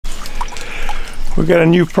We got a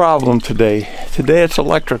new problem today. Today it's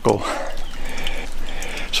electrical.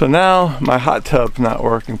 So now my hot tub's not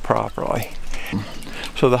working properly.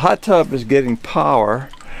 So the hot tub is getting power,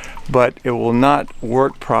 but it will not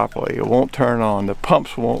work properly. It won't turn on. The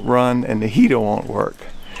pumps won't run and the heater won't work.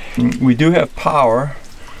 We do have power,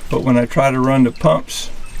 but when I try to run the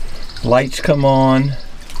pumps, lights come on,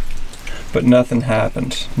 but nothing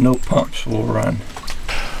happens. No pumps will run.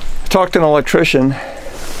 I talked to an electrician,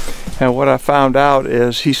 and what I found out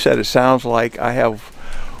is he said it sounds like I have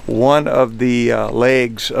one of the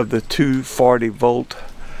legs of the 240 volt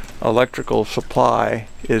electrical supply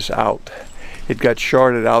is out. It got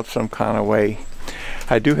shorted out some kind of way.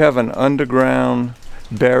 I do have an underground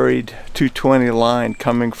buried 220 line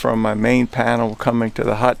coming from my main panel coming to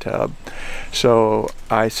the hot tub. So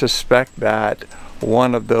I suspect that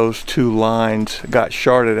one of those two lines got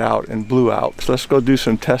shorted out and blew out. So let's go do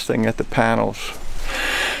some testing at the panels.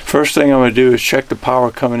 First thing I'm going to do is check the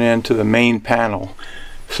power coming into the main panel.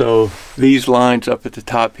 So these lines up at the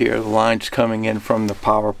top here, the lines coming in from the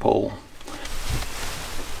power pole.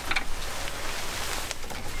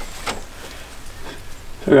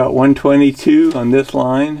 So I got 122 on this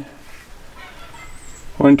line,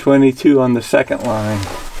 122 on the second line.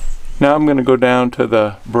 Now I'm going to go down to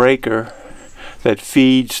the breaker that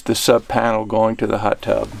feeds the sub panel going to the hot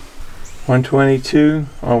tub. 122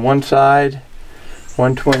 on one side,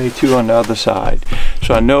 122 on the other side.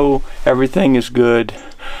 So I know everything is good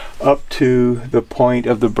up to the point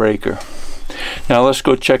of the breaker. Now let's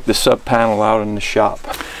go check the sub panel out in the shop.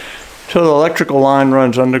 So the electrical line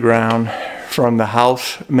runs underground from the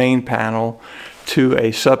house main panel to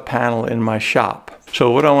a sub panel in my shop.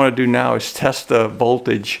 So what I want to do now is test the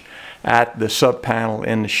voltage at the sub panel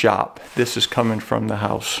in the shop. This is coming from the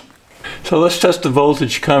house. So let's test the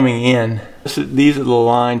voltage coming in. These are the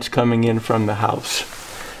lines coming in from the house.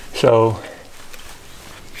 So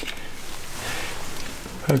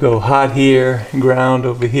I go hot here, ground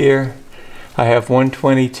over here. I have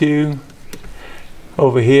 122.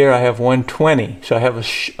 Over here I have 120. So I have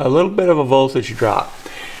a little bit of a voltage drop.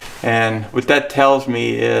 And what that tells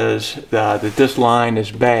me is that this line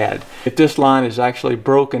is bad. If this line is actually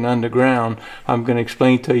broken underground, I'm going to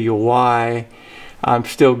explain to you why I'm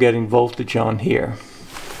still getting voltage on here.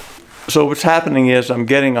 So what's happening is I'm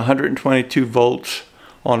getting 122 volts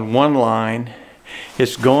on one line.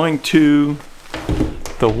 It's going to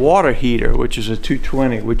the water heater, which is a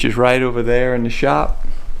 220, which is right over there in the shop.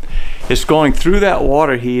 It's going through that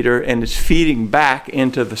water heater and it's feeding back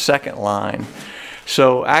into the second line.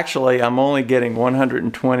 So actually I'm only getting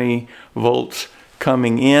 120 volts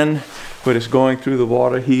coming in, but it's going through the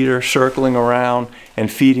water heater, circling around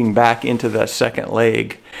and feeding back into that second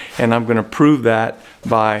leg. And I'm going to prove that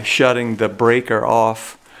by shutting the breaker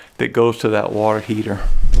off that goes to that water heater.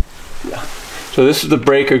 Yeah. So this is the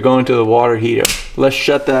breaker going to the water heater. Let's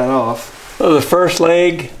shut that off. So the first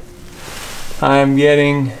leg I'm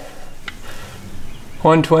getting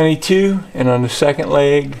 122, and on the second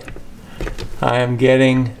leg I am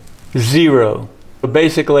getting 0. So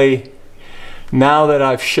basically, now that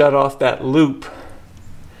I've shut off that loop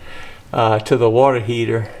to the water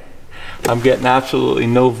heater, I'm getting absolutely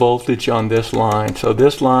no voltage on this line. So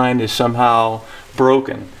this line is somehow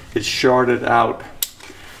broken. It's shorted out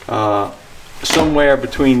somewhere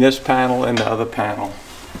between this panel and the other panel.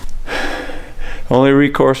 The only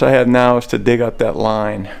recourse I have now is to dig up that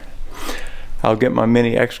line. I'll get my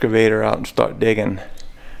mini excavator out and start digging.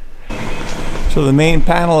 So the main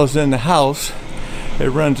panel is in the house. It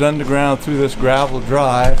runs underground through this gravel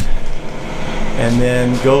drive and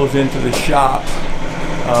then goes into the shop,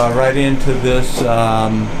 right into this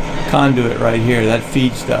conduit right here that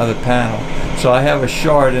feeds the other panel. So I have a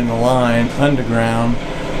short in the line underground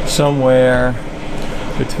somewhere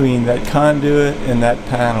between that conduit and that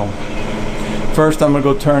panel. First I'm going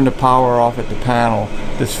to go turn the power off at the panel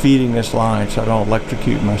that's feeding this line so I don't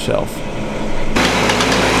electrocute myself.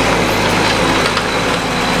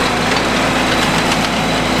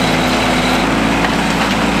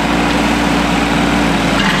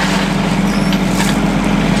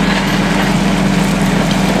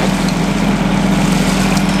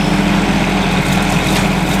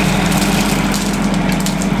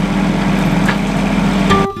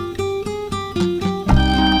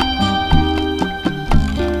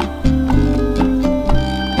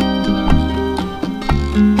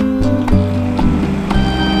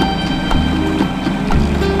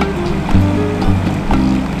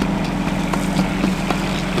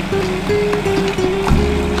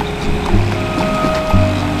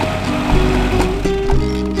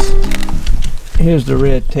 Here's the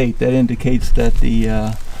red tape that indicates that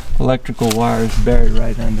the electrical wire is buried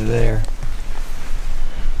right under there.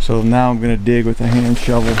 So now I'm going to dig with a hand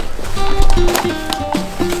shovel.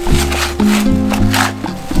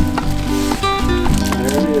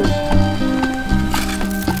 There it is.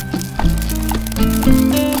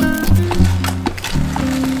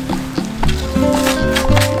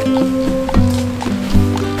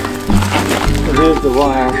 So here's the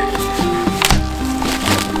wire.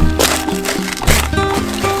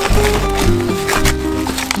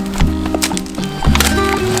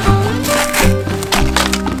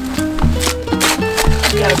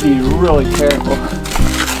 Gotta be really careful,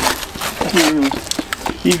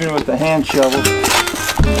 even with the hand shovel,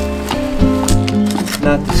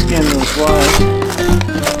 not to skin those wires.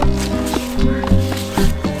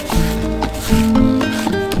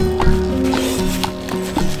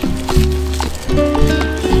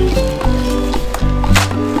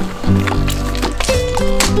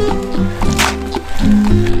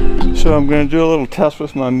 So I'm going to do a little test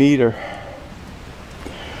with my meter.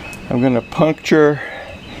 I'm going to puncture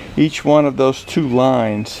each one of those two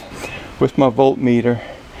lines with my voltmeter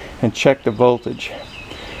and check the voltage.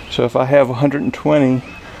 So if I have 120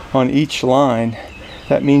 on each line,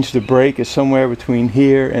 that means the break is somewhere between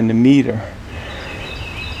here and the meter.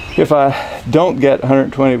 If I don't get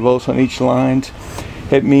 120 volts on each line,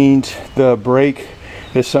 it means the break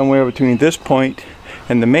is somewhere between this point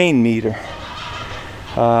and the main meter.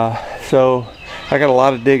 So I got a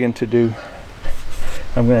lot of digging to do.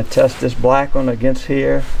 I'm going to test this black one against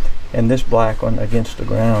here and this black one against the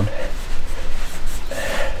ground,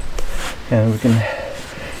 and we can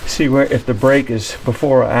see where, if the break is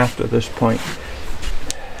before or after this point.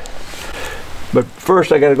 But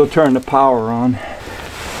first I got to go turn the power on.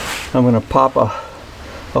 I'm going to pop a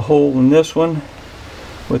hole in this one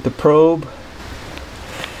with the probe,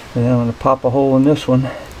 and then I'm going to pop a hole in this one.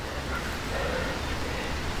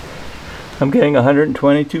 I'm getting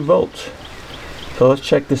 122 volts. So let's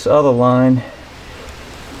check this other line.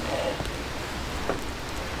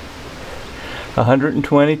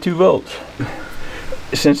 122 volts.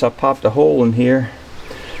 Since I popped a hole in here,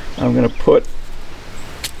 I'm going to put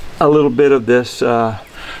a little bit of this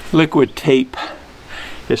liquid tape.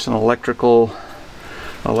 It's an electrical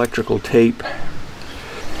tape.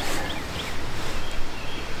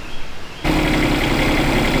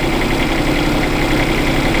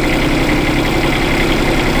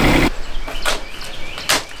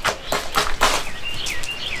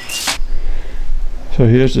 So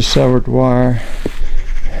here's the severed wire,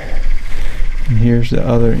 and here's the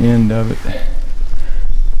other end of it.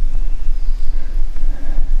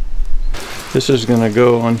 This is going to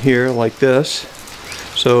go on here like this.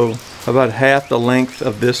 So about half the length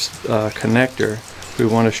of this connector, we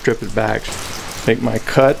want to strip it back. Make my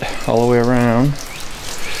cut all the way around.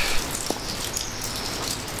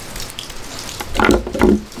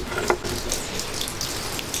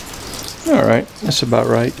 All right, that's about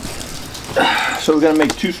right. So we're going to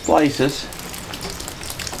make two splices.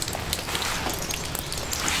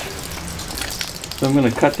 So I'm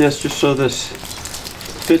going to cut this just so this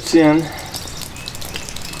fits in.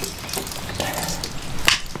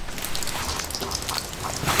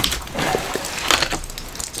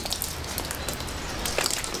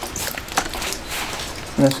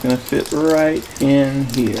 And that's going to fit right in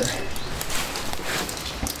here.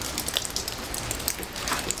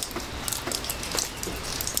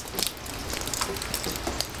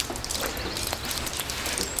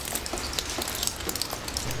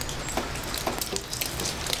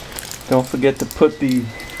 Don't forget to put the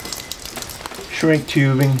shrink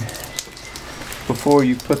tubing before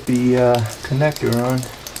you put the connector on.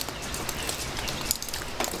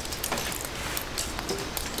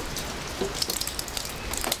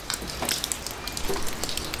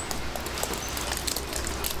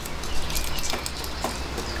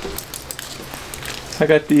 I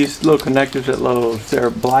got these little connectors at Lowe's. They're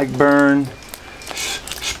Blackburn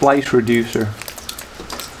splice reducer.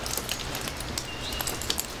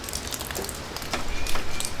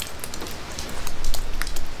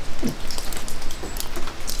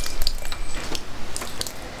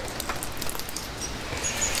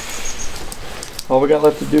 All we got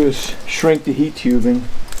left to do is shrink the heat tubing,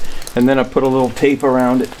 and then I put a little tape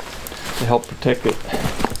around it to help protect it.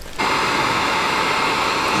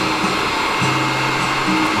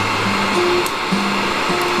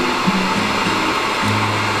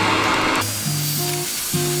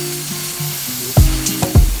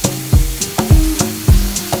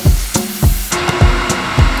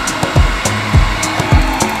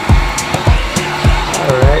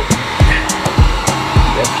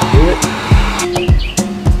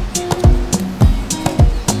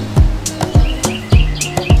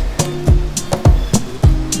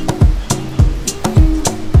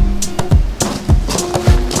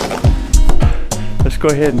 go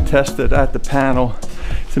ahead and test it at the panel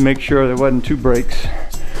to make sure there wasn't two breaks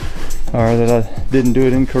or that I didn't do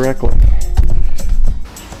it incorrectly.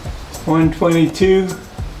 122.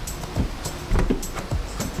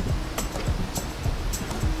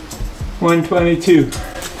 122.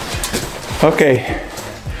 Okay,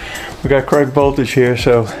 we got correct voltage here,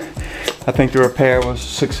 so I think the repair was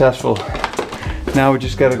successful. Now we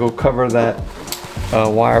just got to go cover that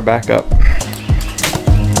wire back up.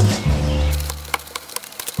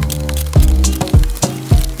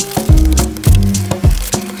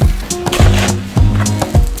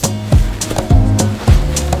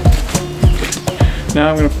 Now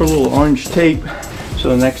I'm going to put a little orange tape so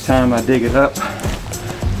the next time I dig it up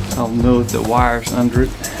I'll know that the wire's under it.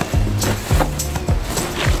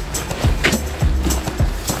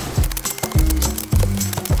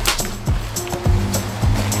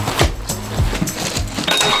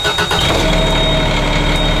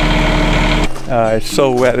 It's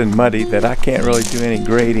so wet and muddy that I can't really do any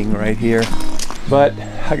grading right here, but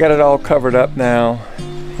I got it all covered up now.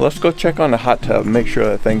 Let's go check on the hot tub and make sure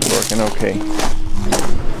that thing's working okay.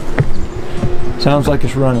 Sounds like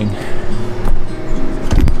it's running.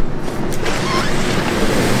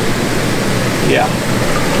 Yeah.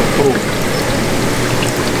 Cool.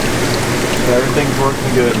 So everything's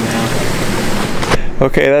working good now.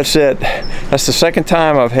 Okay, that's it. That's the second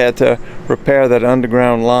time I've had to repair that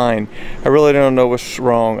underground line. I really don't know what's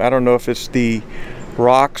wrong. I don't know if it's the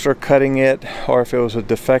rocks are cutting it or if it was a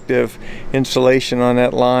defective insulation on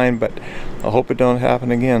that line, but I hope it don't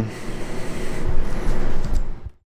happen again.